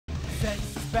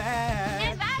sex is bad.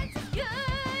 And violence is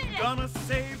good. Gonna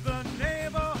save the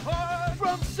neighborhood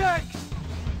from sex.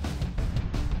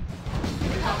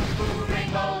 Kung Fu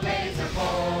Rainbow Laser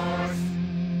Force.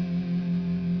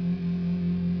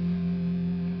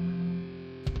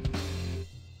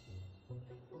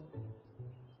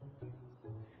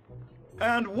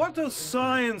 And what does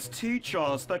science teach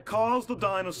us that caused the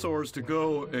dinosaurs to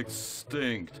go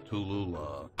extinct,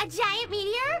 Tallulah? A giant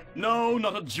meteor? No,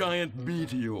 not a giant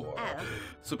meteor. Oh.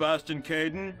 Sebastian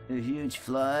Caden? A huge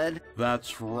flood?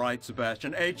 That's right,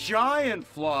 Sebastian. A giant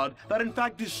flood that in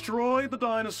fact destroyed the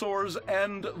dinosaurs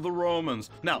and the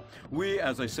Romans. Now, we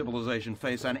as a civilization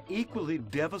face an equally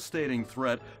devastating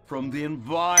threat from the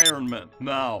environment.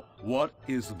 Now, what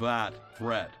is that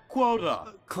threat?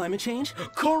 Quota. Climate change?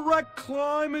 Correct,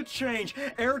 climate change.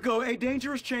 Ergo, a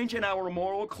dangerous change in our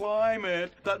moral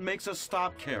climate that makes us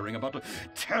stop caring about the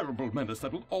terrible menace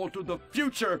that will alter the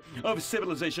future of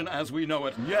civilization as we know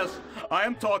it. Yes, I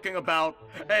am talking about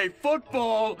a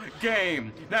football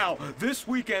game. Now, this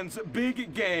weekend's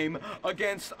big game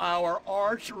against our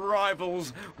arch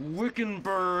rivals,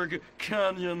 Wickenburg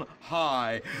Canyon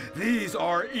High. These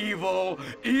are evil,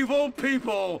 evil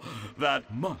people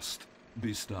that must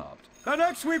be stopped. And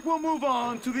next week we'll move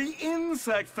on to the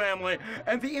insect family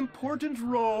and the important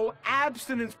role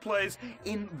abstinence plays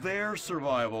in their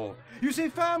survival. You see,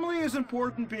 family is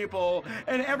important, people,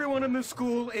 and everyone in this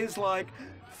school is like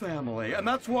family, and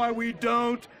that's why we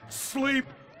don't sleep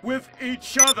with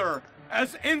each other,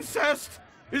 as incest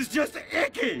is just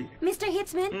icky. Mr.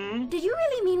 Hitzman, did you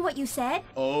really mean what you said?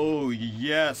 Oh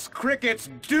yes, crickets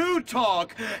do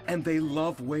talk, and they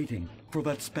love waiting for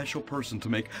that special person to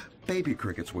make baby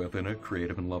crickets with in a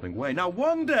creative and loving way. Now,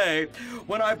 one day,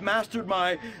 when I've mastered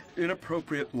my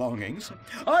inappropriate longings,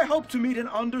 I hope to meet an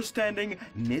understanding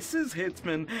Mrs.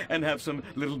 Hitzman and have some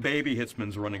little baby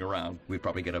Hitzmans running around. We'd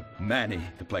probably get a Manny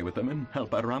to play with them and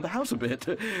help out around the house a bit.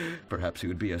 Perhaps he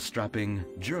would be a strapping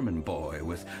German boy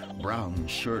with brown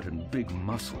shirt and big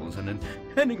muscles and an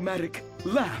enigmatic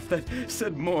laugh that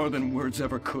said more than words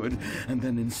ever could. And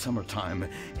then in summertime,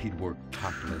 he'd work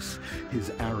topless, his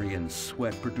Aryan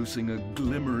sweat producing a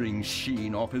glimmering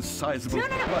sheen off his sizable... No,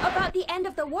 about the end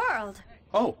of the world.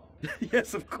 Oh,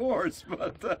 yes, of course,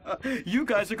 but you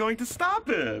guys are going to stop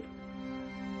it.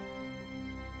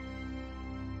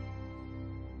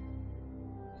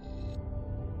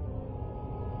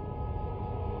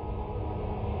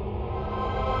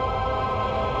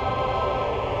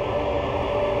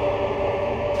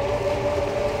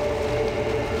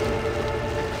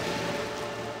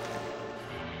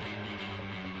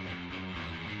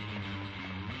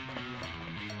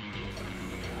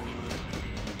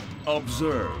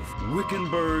 Observe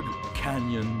Wickenburg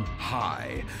Canyon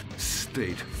High,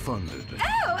 state-funded.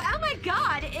 Oh my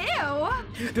God,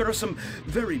 ew! There are some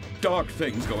very dark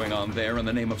things going on there in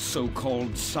the name of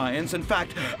so-called science. In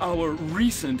fact, our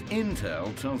recent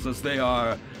intel tells us they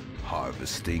are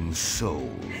harvesting souls.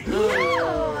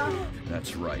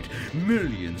 That's right,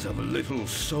 millions of little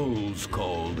souls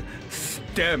called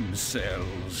stem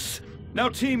cells. Now,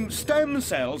 Team Stem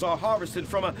Cells are harvested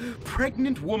from a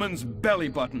pregnant woman's belly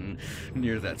button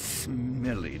near that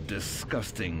smelly,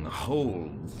 disgusting hole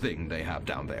thing they have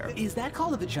down there. Is that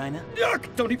called a vagina?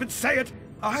 Yuck! Don't even say it!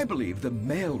 I believe the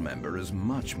male member is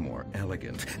much more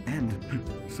elegant and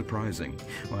surprising.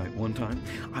 Why, one time,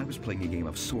 I was playing a game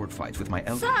of sword fights with my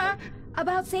elder... Sir,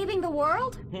 about saving the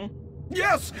world?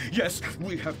 Yes,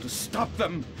 we have to stop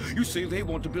them. You see, they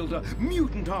want to build a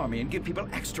mutant army and give people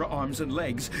extra arms and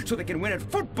legs so they can win at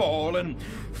football and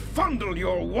fondle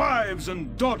your wives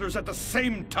and daughters at the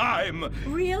same time.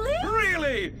 Really?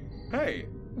 Really? Hey,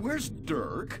 where's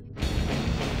Dirk?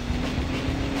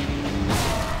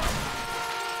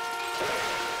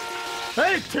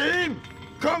 Hey, team!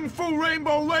 Kung Fu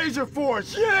Rainbow Laser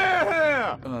Force,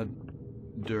 yeah!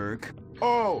 Dirk?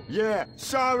 Oh, yeah,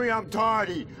 sorry I'm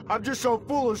tardy. I'm just so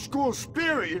full of school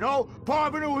spirit, you know?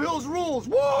 Parvenu Hills rules,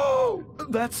 woo!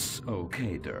 That's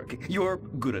okay, Dirk. You're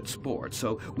good at sports,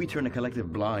 so we turn a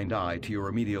collective blind eye to your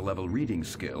remedial level reading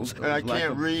skills. I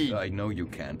can't read. I know you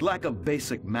can't. Lack of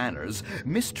basic manners,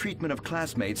 mistreatment of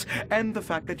classmates, and the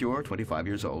fact that you're 25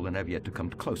 years old and have yet to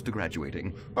come close to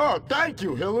graduating. Oh, thank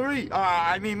you, Hillary.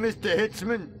 I mean, Mr.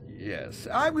 Hitzman. Yes,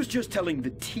 I was just telling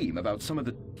the team about some of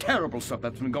the terrible stuff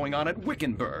that's been going on at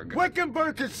Wickenburg.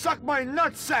 Wickenburg can suck my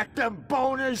nutsack, them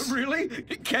boners! Really?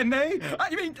 Can they?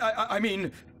 I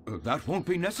mean, that won't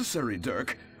be necessary,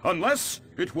 Dirk. Unless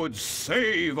it would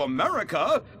save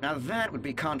America. Now that would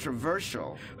be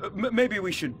controversial. Maybe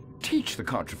we should teach the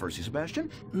controversy, Sebastian.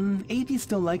 Atheists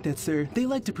don't like that, sir. They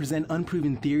like to present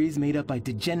unproven theories made up by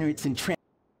degenerates and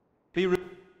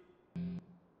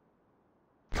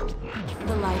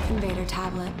The Life Invader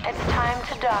tablet. It's time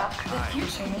to dock. The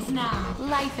future is now.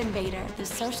 Life Invader, the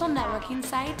social networking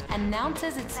site,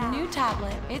 announces its new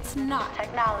tablet. It's not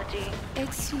Technology.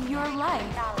 It's your life.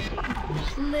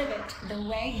 Live it the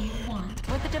way you want.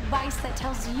 With a device that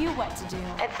tells you what to do.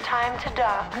 It's time to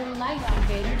dock. The Life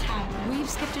Invader tablet. We've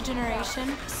skipped a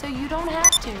generation, so you don't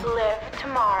have to. Live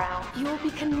tomorrow. You will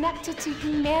be connected to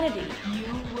humanity.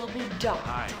 You will be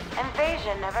docked.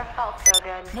 Invasion never felt so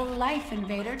good. The Life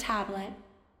Invader tablet.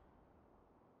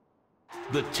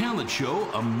 The talent show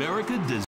America Deserves.